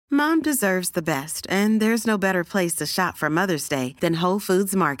Mom deserves the best, and there's no better place to shop for Mother's Day than Whole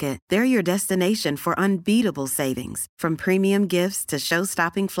Foods Market. They're your destination for unbeatable savings, from premium gifts to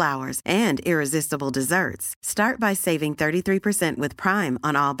show-stopping flowers and irresistible desserts. Start by saving 33% with Prime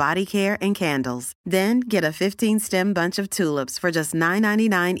on all body care and candles. Then get a 15-stem bunch of tulips for just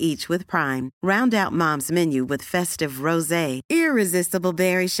 $9.99 each with Prime. Round out Mom's menu with festive rosé, irresistible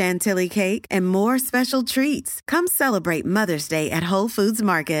berry chantilly cake, and more special treats. Come celebrate Mother's Day at Whole Foods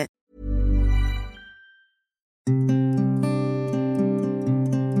Market.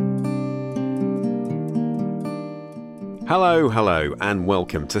 Hello, and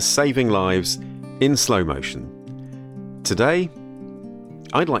welcome to Saving Lives in Slow Motion. Today,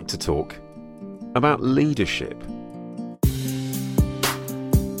 I'd like to talk about leadership.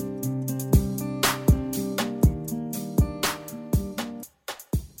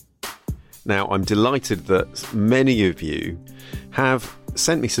 Now, I'm delighted that many of you have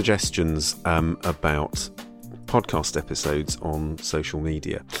sent me suggestions about podcast episodes on social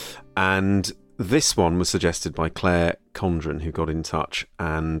media. And this one was suggested by Claire Condren, who got in touch,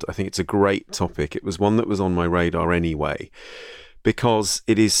 and I think it's a great topic. It was one that was on my radar anyway, because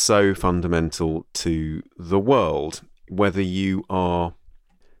it is so fundamental to the world, whether you are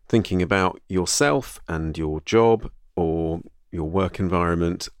thinking about yourself and your job or your work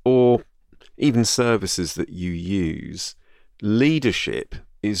environment or even services that you use. Leadership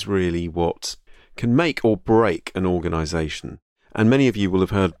is really what can make or break an organisation. And many of you will have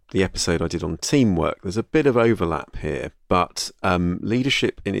heard the episode I did on teamwork. There's a bit of overlap here, but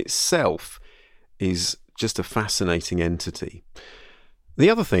leadership in itself is just a fascinating entity. The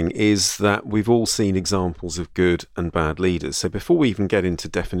other thing is that we've all seen examples of good and bad leaders. So before we even get into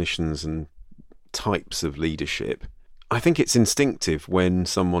definitions and types of leadership, I think it's instinctive when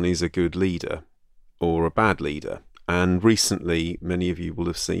someone is a good leader or a bad leader. And recently, many of you will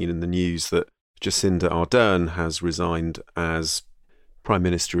have seen in the news that Jacinda Ardern has resigned as Prime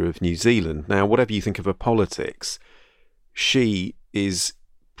Minister of New Zealand. Now, whatever you think of her politics, she is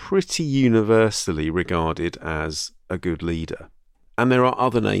pretty universally regarded as a good leader. And there are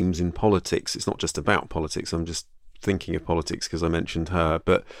other names in politics. It's not just about politics. I'm just thinking of politics because I mentioned her.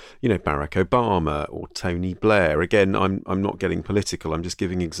 But, you know, Barack Obama or Tony Blair. Again, I'm not getting political. I'm just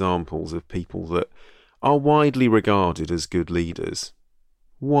giving examples of people that are widely regarded as good leaders.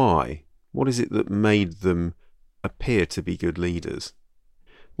 Why? What is it that made them appear to be good leaders?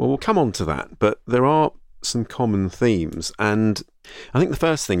 Well, we'll come on to that, but there are some common themes, and I think the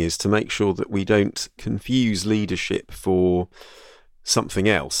first thing is to make sure that we don't confuse leadership for something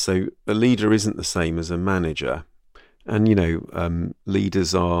else. So a leader isn't the same as a manager, and, you know,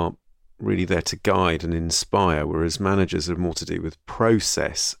 leaders are really there to guide and inspire, whereas managers have more to do with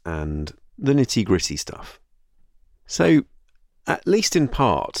process and the nitty-gritty stuff. So, at least in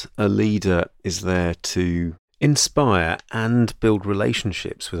part, a leader is there to inspire and build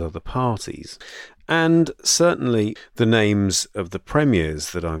relationships with other parties. And certainly the names of the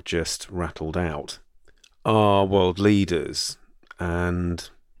premiers that I've just rattled out are world leaders. And,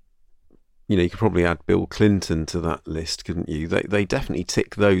 you know, you could probably add Bill Clinton to that list, couldn't you? They definitely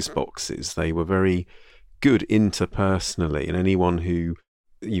tick those boxes. They were very good interpersonally, and anyone who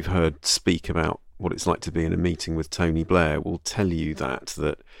you've heard speak about what it's like to be in a meeting with Tony Blair will tell you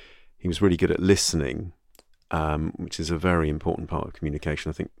that he was really good at listening, which is a very important part of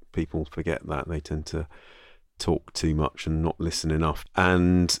communication. I think people forget that. They tend to talk too much and not listen enough.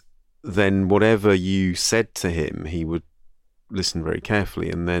 And then whatever you said to him, he would listen very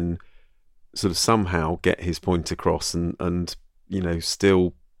carefully and then sort of somehow get his point across and you know,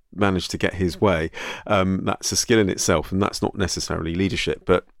 still manage to get his way. That's a skill in itself, and that's not necessarily leadership,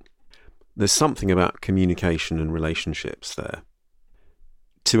 but there's something about communication and relationships there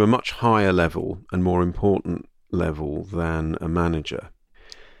to a much higher level and more important level than a manager.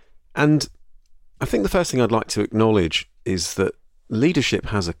 And I think the first thing I'd like to acknowledge is that leadership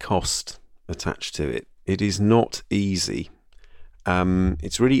has a cost attached to it. It is not easy.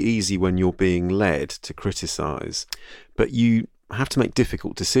 It's really easy when you're being led to criticise, but you have to make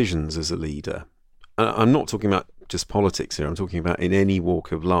difficult decisions as a leader. I'm not talking about just politics here. I'm talking about in any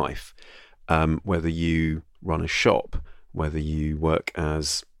walk of life, whether you run a shop, whether you work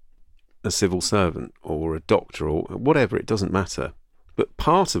as a civil servant or a doctor or whatever, it doesn't matter. But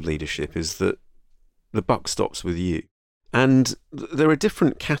part of leadership is that the buck stops with you. And there are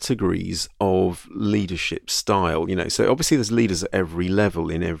different categories of leadership style, you know, so obviously there's leaders at every level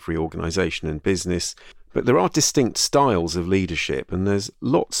in every organisation and business, but there are distinct styles of leadership, and there's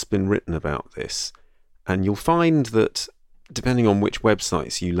lots been written about this. And you'll find that depending on which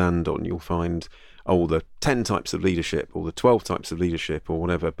websites you land on, you'll find the 10 types of leadership or the 12 types of leadership or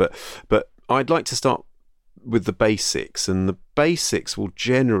whatever. But I'd like to start with the basics, and the basics will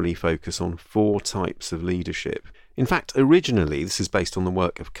generally focus on 4 types of leadership. In fact, originally, this is based on the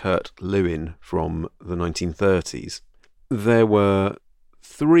work of Kurt Lewin from the 1930s. There were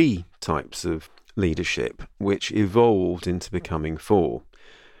 3 types of leadership which evolved into becoming 4.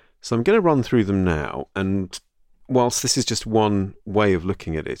 So I'm going to run through them now, and whilst this is just one way of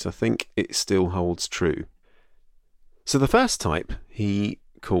looking at it, I think it still holds true. So the first type he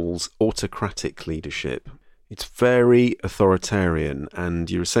calls autocratic leadership. It's very authoritarian,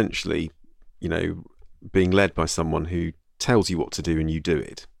 and you're essentially, being led by someone who tells you what to do and you do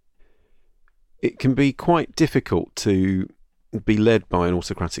it. It can be quite difficult to be led by an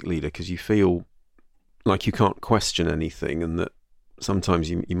autocratic leader because you feel like you can't question anything, and that sometimes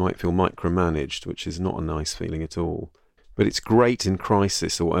you might feel micromanaged, which is not a nice feeling at all. But it's great in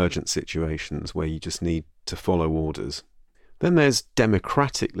crisis or urgent situations where you just need to follow orders. Then there's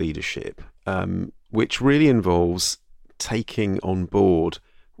democratic leadership, which really involves taking on board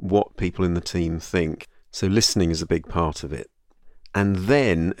what people in the team think. So listening is a big part of it. And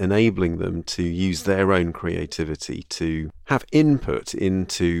then enabling them to use their own creativity to have input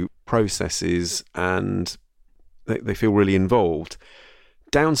into processes, and they feel really involved.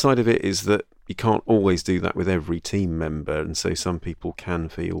 Downside of it is that you can't always do that with every team member, and so some people can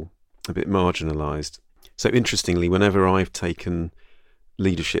feel a bit marginalised. So interestingly, whenever I've taken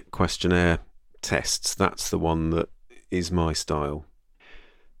leadership questionnaire tests, that's the one that is my style.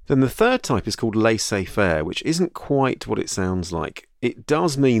 Then the third type is called laissez-faire, which isn't quite what it sounds like. It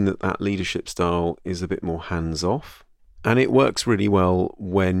does mean that leadership style is a bit more hands-off, and it works really well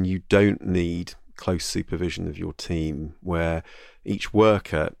when you don't need close supervision of your team, where each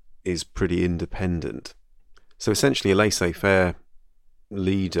worker is pretty independent. So essentially a laissez-faire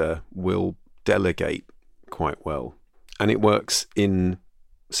leader will delegate quite well, and it works in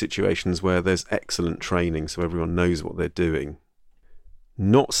situations where there's excellent training so everyone knows what they're doing.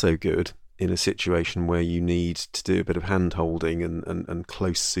 Not so good in a situation where you need to do a bit of hand-holding and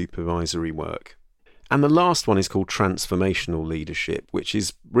close supervisory work. And the last one is called transformational leadership, which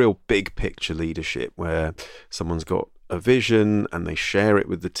is real big picture leadership, where someone's got a vision and they share it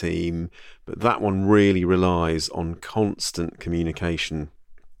with the team, but that one really relies on constant communication.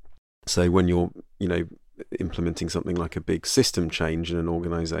 So when you're, implementing something like a big system change in an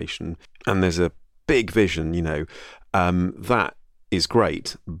organisation, and there's a big vision, that is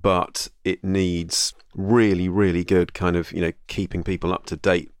great, but it needs really, really good kind of, keeping people up to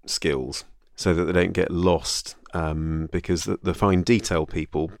date skills so that they don't get lost, because the fine detail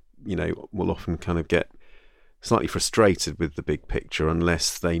people, will often kind of get slightly frustrated with the big picture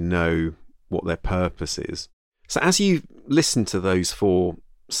unless they know what their purpose is. So as you listen to those 4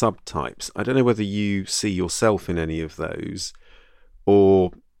 subtypes, I don't know whether you see yourself in any of those,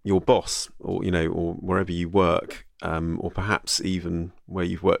 or your boss, or or wherever you work, or perhaps even where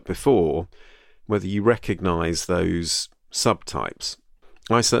you've worked before, whether you recognise those subtypes.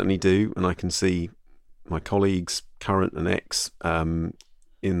 I certainly do, and I can see my colleagues, current and ex,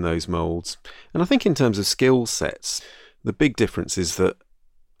 in those moulds. And I think in terms of skill sets, the big difference is that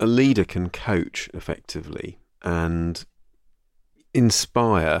a leader can coach effectively and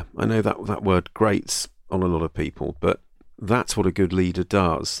inspire. I know that word grates on a lot of people, but that's what a good leader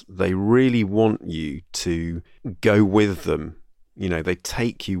does. They really want you to go with them. They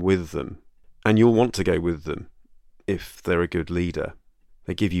take you with them, and you'll want to go with them if they're a good leader.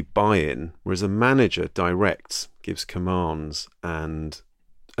 They give you buy-in, whereas a manager directs, gives commands, and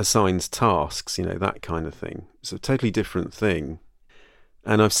assigns tasks, that kind of thing. It's a totally different thing.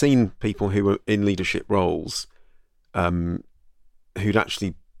 And I've seen people who are in leadership roles who'd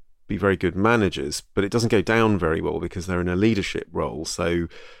actually be very good managers, but it doesn't go down very well because they're in a leadership role. So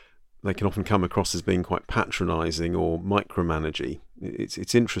they can often come across as being quite patronising or micromanagey.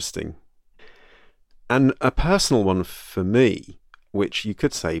 It's interesting. And a personal one for me, which you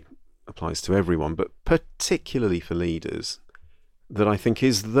could say applies to everyone, but particularly for leaders, that I think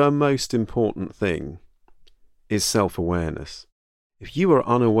is the most important thing, is self-awareness. If you are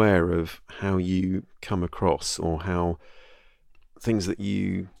unaware of how you come across or how things that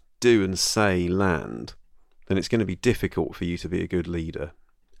you do and say land, then it's going to be difficult for you to be a good leader.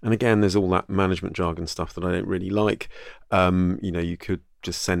 And again, there's all that management jargon stuff that I don't really like. You could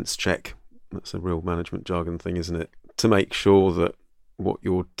just sense check. That's a real management jargon thing, isn't it? To make sure that what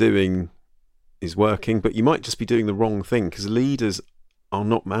you're doing is working, but you might just be doing the wrong thing, because leaders are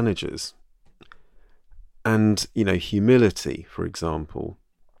not managers. And, humility, for example,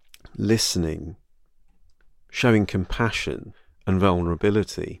 listening, showing compassion and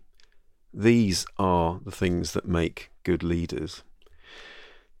vulnerability, These are the things that make good leaders.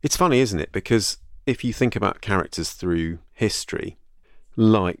 It's funny, isn't it? Because if you think about characters through history,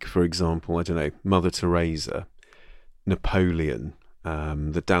 like, for example, I don't know, Mother Teresa, Napoleon,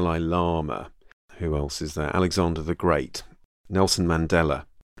 the Dalai Lama, who else is there? Alexander the Great, Nelson Mandela,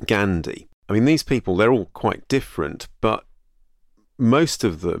 Gandhi. I mean, these people, they're all quite different, but most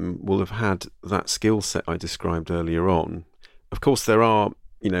of them will have had that skill set I described earlier on. Of course, there are,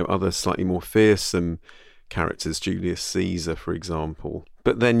 other slightly more fearsome characters, Julius Caesar, for example.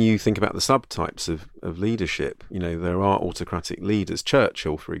 But then you think about the subtypes of leadership. There are autocratic leaders,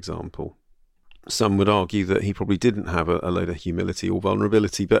 Churchill, for example. Some would argue that he probably didn't have a load of humility or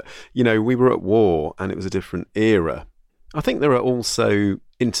vulnerability, but, we were at war and it was a different era. I think there are also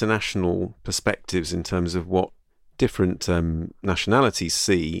international perspectives in terms of what different nationalities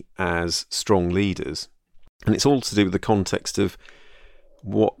see as strong leaders. And it's all to do with the context of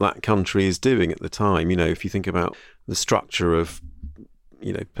what that country is doing at the time. If you think about the structure of,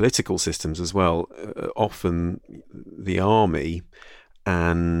 political systems as well, often the army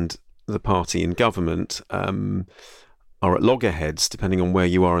and the party in government are at loggerheads depending on where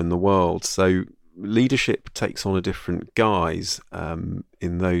you are in the world. So leadership takes on a different guise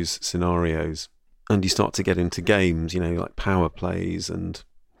in those scenarios. And you start to get into games, like power plays and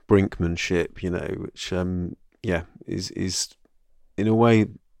brinkmanship, which, is in a way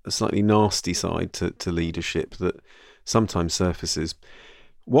a slightly nasty side to leadership that sometimes surfaces.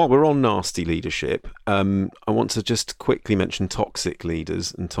 While we're on nasty leadership, I want to just quickly mention toxic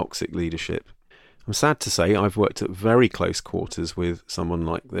leaders and toxic leadership. I'm sad to say I've worked at very close quarters with someone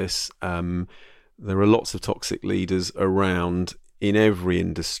like this. There are lots of toxic leaders around in every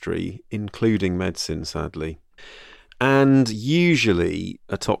industry, including medicine, sadly. And usually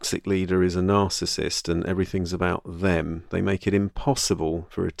a toxic leader is a narcissist and everything's about them. They make it impossible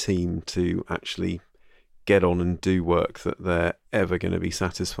for a team to actually get on and do work that they're ever going to be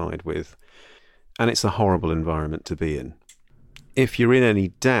satisfied with. And it's a horrible environment to be in. If you're in any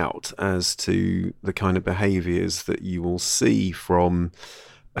doubt as to the kind of behaviours that you will see from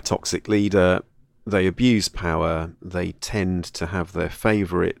a toxic leader, they abuse power, they tend to have their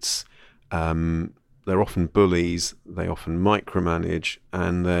favourites, they're often bullies, they often micromanage,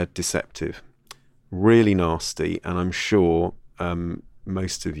 and they're deceptive. Really nasty, and I'm sure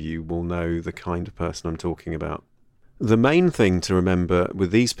most of you will know the kind of person I'm talking about. The main thing to remember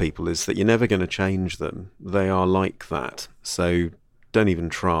with these people is that you're never going to change them. They are like that, so don't even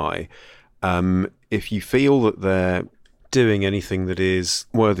try. If you feel that they're doing anything that is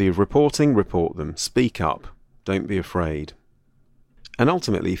worthy of reporting, report them. Speak up. Don't be afraid. And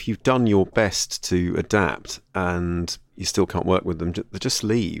ultimately, if you've done your best to adapt and you still can't work with them, just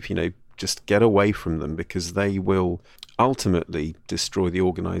leave. Just get away from them, because they will ultimately destroy the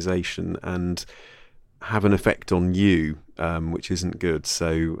organisation and have an effect on you, which isn't good.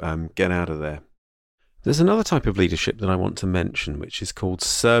 So get out of there. There's another type of leadership that I want to mention, which is called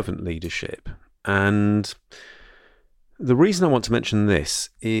servant leadership. And the reason I want to mention this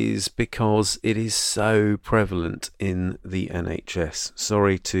is because it is so prevalent in the NHS.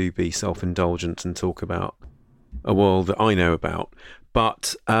 Sorry to be self-indulgent and talk about a world that I know about,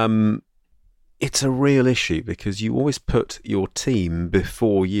 but it's a real issue because you always put your team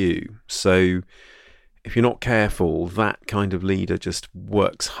before you. So if you're not careful, that kind of leader just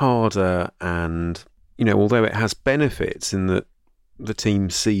works harder, and, although it has benefits in that the team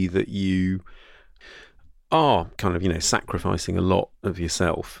see that you are kind of, sacrificing a lot of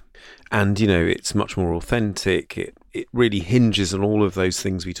yourself. And, it's much more authentic. It really hinges on all of those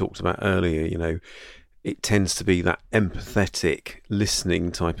things we talked about earlier. It tends to be that empathetic,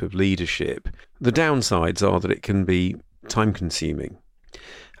 listening type of leadership. The downsides are that it can be time-consuming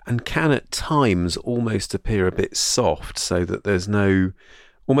and can at times almost appear a bit soft, so that there's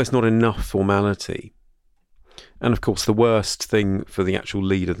almost not enough formality. And of course, the worst thing for the actual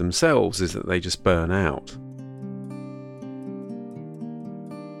leader themselves is that they just burn out.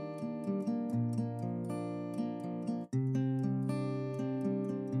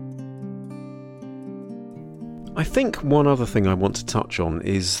 I think one other thing I want to touch on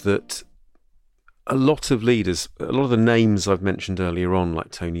is that a lot of leaders, a lot of the names I've mentioned earlier on,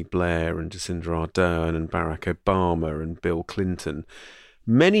 like Tony Blair and Jacinda Ardern and Barack Obama and Bill Clinton,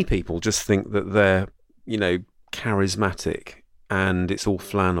 many people just think that they're, charismatic and it's all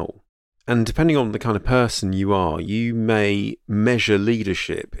flannel. And depending on the kind of person you are, you may measure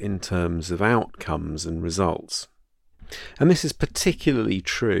leadership in terms of outcomes and results. And this is particularly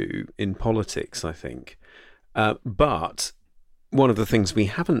true in politics, I think. But one of the things we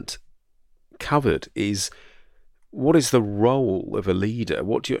haven't covered is what is the role of a leader?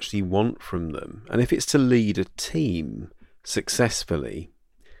 What do you actually want from them? And if it's to lead a team successfully,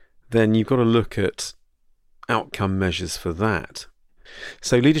 then you've got to look at outcome measures for that.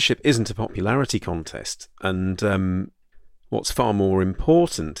 So leadership isn't a popularity contest, and what's far more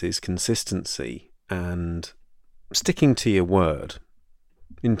important is consistency and sticking to your word,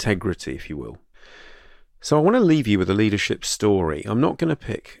 integrity, if you will. So I want to leave you with a leadership story. I'm not going to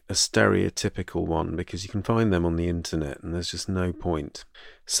pick a stereotypical one because you can find them on the internet and there's just no point.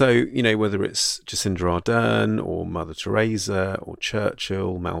 So, whether it's Jacinda Ardern or Mother Teresa or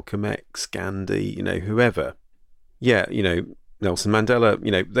Churchill, Malcolm X, Gandhi, whoever. Yeah, Nelson Mandela,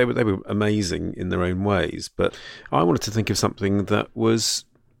 they were amazing in their own ways. But I wanted to think of something that was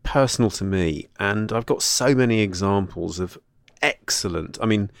personal to me. And I've got so many examples of excellent,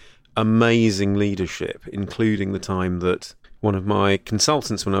 amazing leadership, including the time that one of my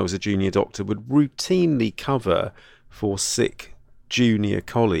consultants when I was a junior doctor would routinely cover for sick junior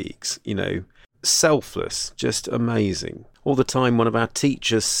colleagues, selfless, just amazing. All the time one of our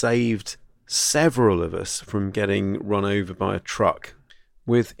teachers saved several of us from getting run over by a truck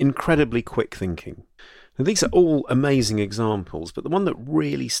with incredibly quick thinking. Now, these are all amazing examples, but the one that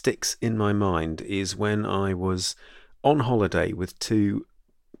really sticks in my mind is when I was on holiday with two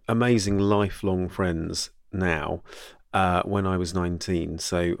amazing lifelong friends now, when I was 19.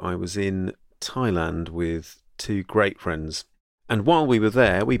 So I was in Thailand with two great friends. And while we were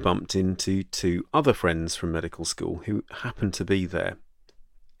there, we bumped into two other friends from medical school who happened to be there.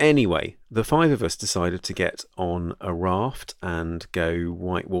 Anyway, the five of us decided to get on a raft and go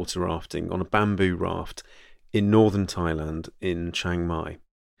whitewater rafting on a bamboo raft in northern Thailand in Chiang Mai.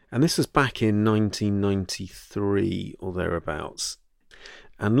 And this was back in 1993 or thereabouts.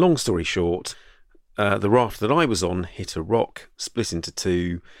 And long story short, the raft that I was on hit a rock, split into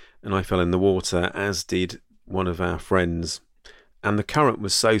two, and I fell in the water, as did one of our friends. And the current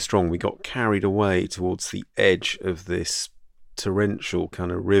was so strong we got carried away towards the edge of this torrential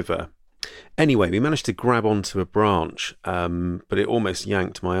kind of river. Anyway, we managed to grab onto a branch, but it almost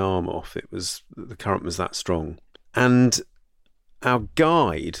yanked my arm off. The current was that strong. And our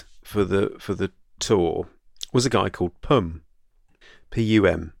guide for the tour was a guy called Pum,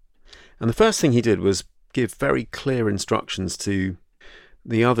 P-U-M. And the first thing he did was give very clear instructions to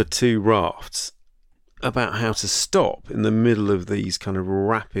the other two rafts about how to stop in the middle of these kind of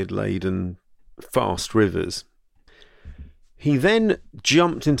rapid-laden, fast rivers. He then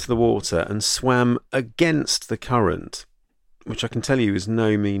jumped into the water and swam against the current, which I can tell you is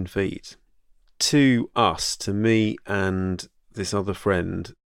no mean feat, to me and this other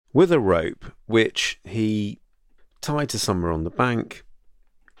friend, with a rope, which he tied to somewhere on the bank,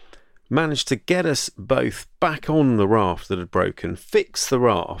 managed to get us both back on the raft that had broken, fix the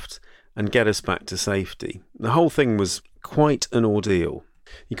raft, and get us back to safety. The whole thing was quite an ordeal.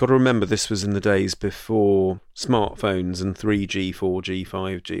 You've got to remember this was in the days before smartphones and 3G, 4G,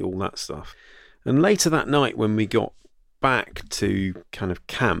 5G, all that stuff. And later that night when we got back to kind of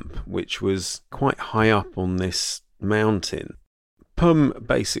camp, which was quite high up on this mountain, Pum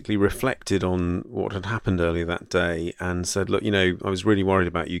basically reflected on what had happened earlier that day and said, look, I was really worried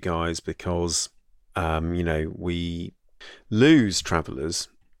about you guys because, we lose travellers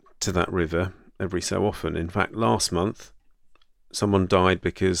to that river every so often. In fact, last month, someone died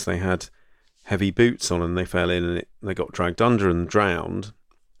because they had heavy boots on and they fell in and they got dragged under and drowned.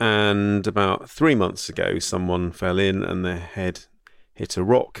 And about 3 months ago, someone fell in and their head hit a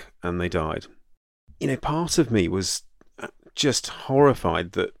rock and they died. Part of me was just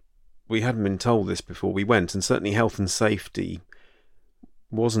horrified that we hadn't been told this before we went, and certainly health and safety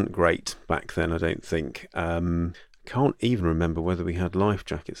wasn't great back then, I don't think. Can't even remember whether we had life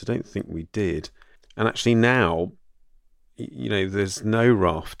jackets. I don't think we did. And actually now, there's no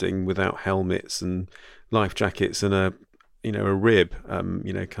rafting without helmets and life jackets and a rib,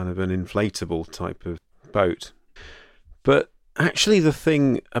 kind of an inflatable type of boat. But actually the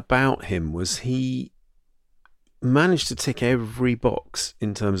thing about him was he managed to tick every box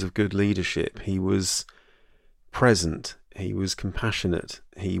in terms of good leadership. He was present, he was compassionate,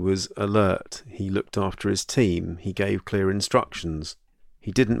 he was alert, he looked after his team, he gave clear instructions,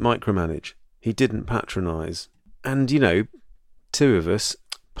 he didn't micromanage, he didn't patronise. And, two of us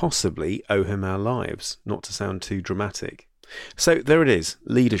possibly owe him our lives, not to sound too dramatic. So there it is,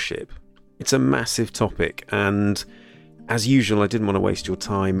 leadership. It's a massive topic, and as usual, I didn't want to waste your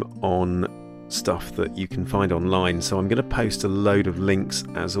time on stuff that you can find online, so I'm going to post a load of links,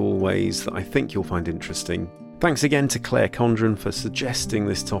 as always, that I think you'll find interesting. Thanks again to Claire Condren for suggesting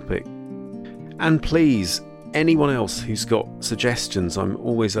this topic. And please, anyone else who's got suggestions, I'm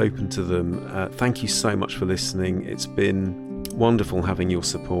always open to them. Thank you so much for listening. It's been wonderful having your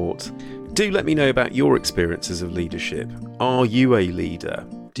support. Do let me know about your experiences of leadership. Are you a leader?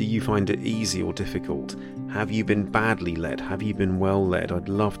 Do you find it easy or difficult? Have you been badly led? Have you been well led? I'd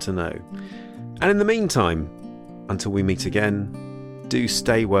love to know. And in the meantime, until we meet again, do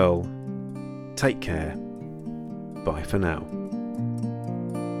stay well, take care, bye for now.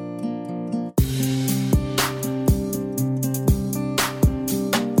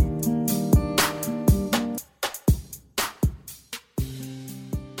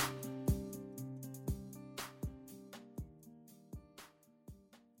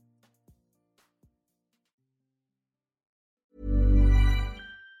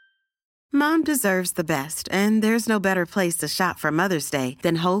 Mom deserves the best, and there's no better place to shop for Mother's Day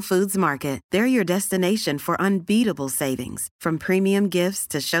than Whole Foods Market. They're your destination for unbeatable savings, from premium gifts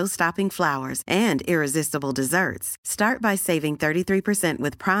to show-stopping flowers and irresistible desserts. Start by saving 33%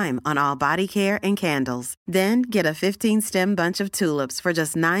 with Prime on all body care and candles. Then get a 15-stem bunch of tulips for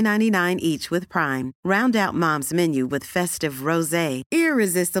just $9.99 each with Prime. Round out Mom's menu with festive rosé,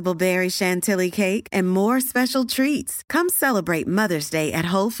 irresistible berry chantilly cake, and more special treats. Come celebrate Mother's Day at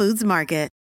Whole Foods Market.